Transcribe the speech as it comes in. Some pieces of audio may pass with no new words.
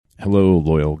Hello,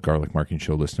 loyal Garlic Marketing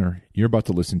Show listener. You're about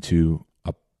to listen to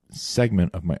a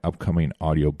segment of my upcoming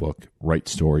audiobook, Right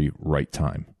Story, Right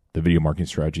Time, the video marketing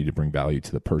strategy to bring value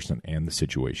to the person and the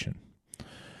situation.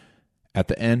 At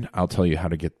the end, I'll tell you how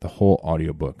to get the whole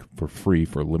audiobook for free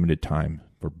for a limited time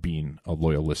for being a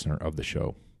loyal listener of the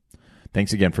show.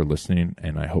 Thanks again for listening,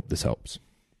 and I hope this helps.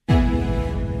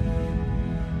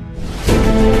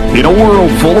 In a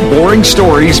world full of boring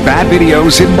stories, bad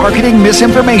videos, and marketing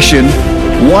misinformation,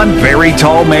 one very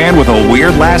tall man with a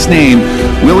weird last name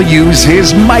will use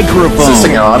his microphone, Is this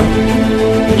thing on?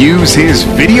 use his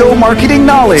video marketing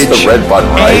knowledge, It's the red button,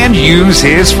 right? and use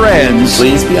his friends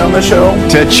Please be on the show.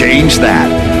 to change that.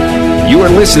 You are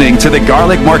listening to the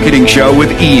Garlic Marketing Show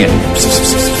with Ian.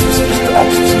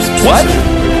 What?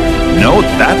 No,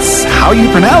 that's how you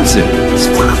pronounce it.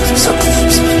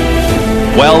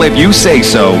 Well, if you say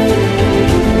so,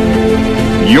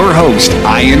 your host,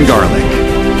 Ian Garlic.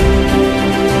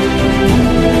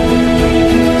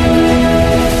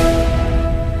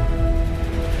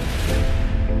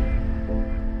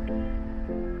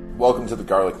 Welcome to the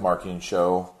Garlic Marketing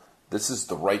Show. This is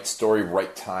the Right Story,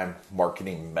 Right Time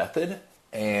marketing method,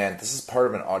 and this is part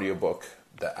of an audiobook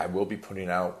that I will be putting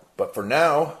out. But for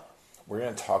now, we're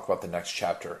going to talk about the next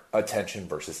chapter, attention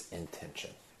versus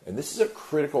intention. And this is a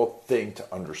critical thing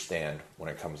to understand when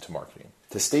it comes to marketing.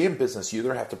 To stay in business, you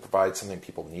either have to provide something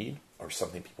people need or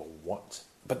something people want.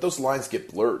 But those lines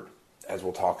get blurred, as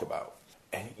we'll talk about.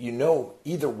 And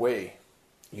either way,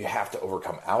 you have to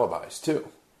overcome alibis too.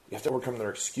 You have to overcome their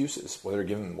excuses, whether you're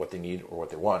giving them what they need or what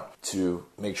they want, to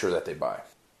make sure that they buy.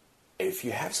 If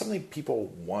you have something people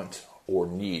want or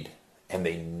need, and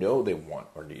they know they want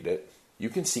or need it, you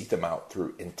can seek them out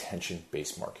through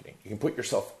intention-based marketing. You can put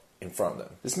yourself in front of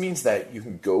them. This means that you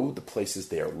can go the places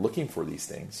they are looking for these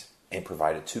things and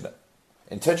provide it to them.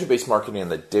 Intention-based marketing in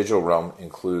the digital realm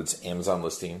includes Amazon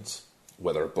listings,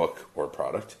 whether a book or a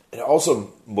product. It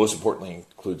also, most importantly,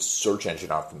 includes search engine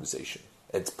optimization.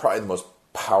 It's probably the most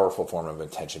powerful form of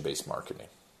intention-based marketing.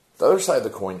 The other side of the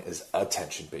coin is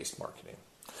attention-based marketing.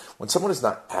 When someone is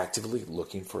not actively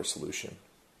looking for a solution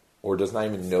or does not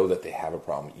even know that they have a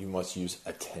problem, you must use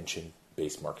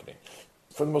attention-based marketing.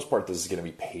 For the most part, this is going to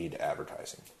be paid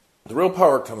advertising. The real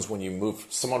power comes when you move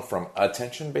someone from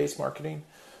attention-based marketing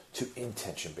to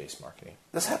intention-based marketing.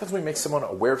 This happens when you make someone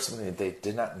aware of something that they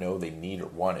did not know they need or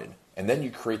wanted, and then you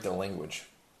create the language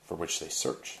for which they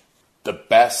search. The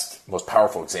best, most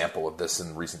powerful example of this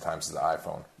in recent times is the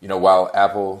iPhone. While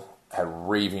Apple had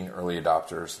raving early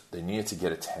adopters, they needed to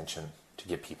get attention to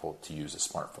get people to use a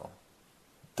smartphone.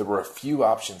 There were a few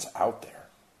options out there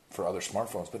for other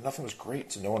smartphones, but nothing was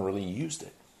great, so no one really used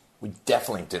it. We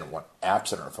definitely didn't want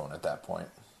apps on our phone at that point.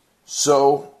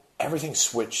 So everything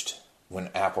switched when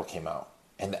Apple came out,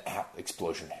 and the app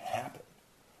explosion happened.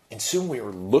 And soon we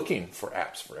were looking for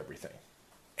apps for everything.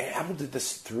 And Apple did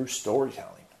this through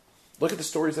storytelling. Look at the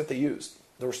stories that they used.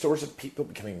 There were stories of people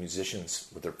becoming musicians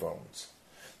with their phones.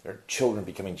 Their children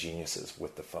becoming geniuses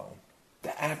with the phone.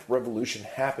 The app revolution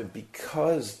happened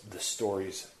because the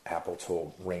stories Apple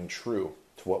told rang true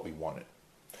to what we wanted.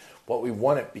 What we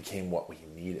wanted became what we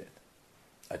needed.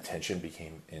 Attention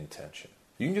became intention.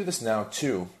 You can do this now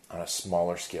too on a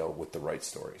smaller scale with the right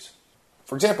stories.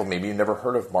 For example, maybe you've never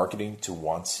heard of marketing to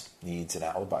wants, needs, and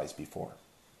alibis before.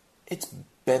 It's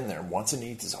been there. Wants and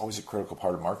needs is always a critical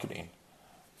part of marketing.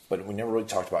 But we never really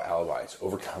talked about alibis,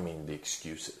 overcoming the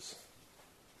excuses.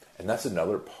 And that's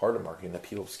another part of marketing that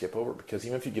people skip over, because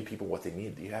even if you give people what they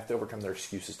need, you have to overcome their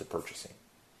excuses to purchasing.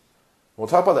 We'll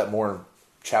talk about that more in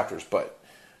chapters, but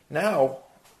now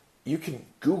you can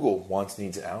Google wants,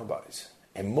 needs, and alibis,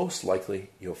 and most likely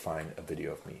you'll find a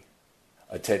video of me.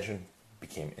 Attention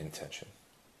became intention.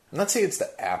 I'm not saying it's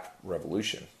the app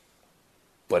revolution,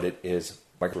 but it is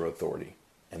micro-authority.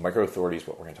 And micro-authority is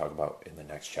what we're going to talk about in the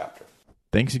next chapter.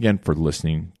 Thanks again for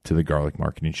listening to the Garlic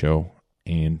Marketing Show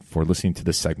and for listening to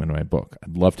this segment of my book.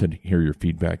 I'd love to hear your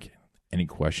feedback. Any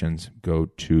questions, go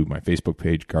to my Facebook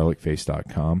page,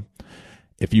 garlicface.com.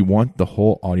 If you want the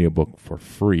whole audiobook for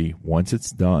free, once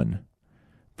it's done,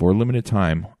 for a limited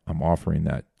time, I'm offering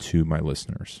that to my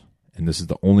listeners. And this is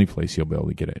the only place you'll be able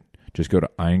to get it. Just go to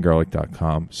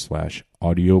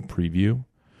iangarlic.com/audio preview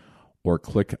or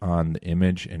click on the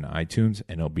image in iTunes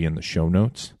and it'll be in the show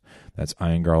notes. That's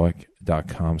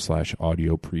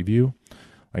iangarlic.com/audio preview.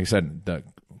 Like I said, the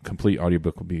complete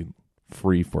audiobook will be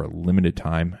free for a limited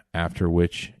time, after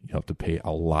which you'll have to pay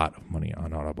a lot of money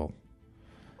on Audible.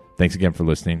 Thanks again for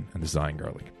listening, and this is Ian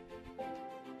Garlic.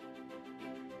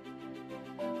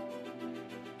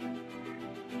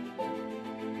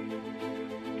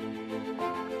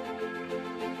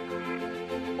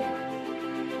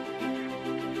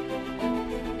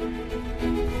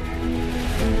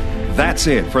 That's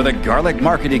it for the Garlic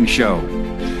Marketing Show.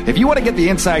 If you want to get the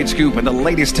inside scoop and the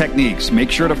latest techniques, make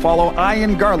sure to follow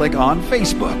Ian Garlic on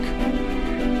Facebook.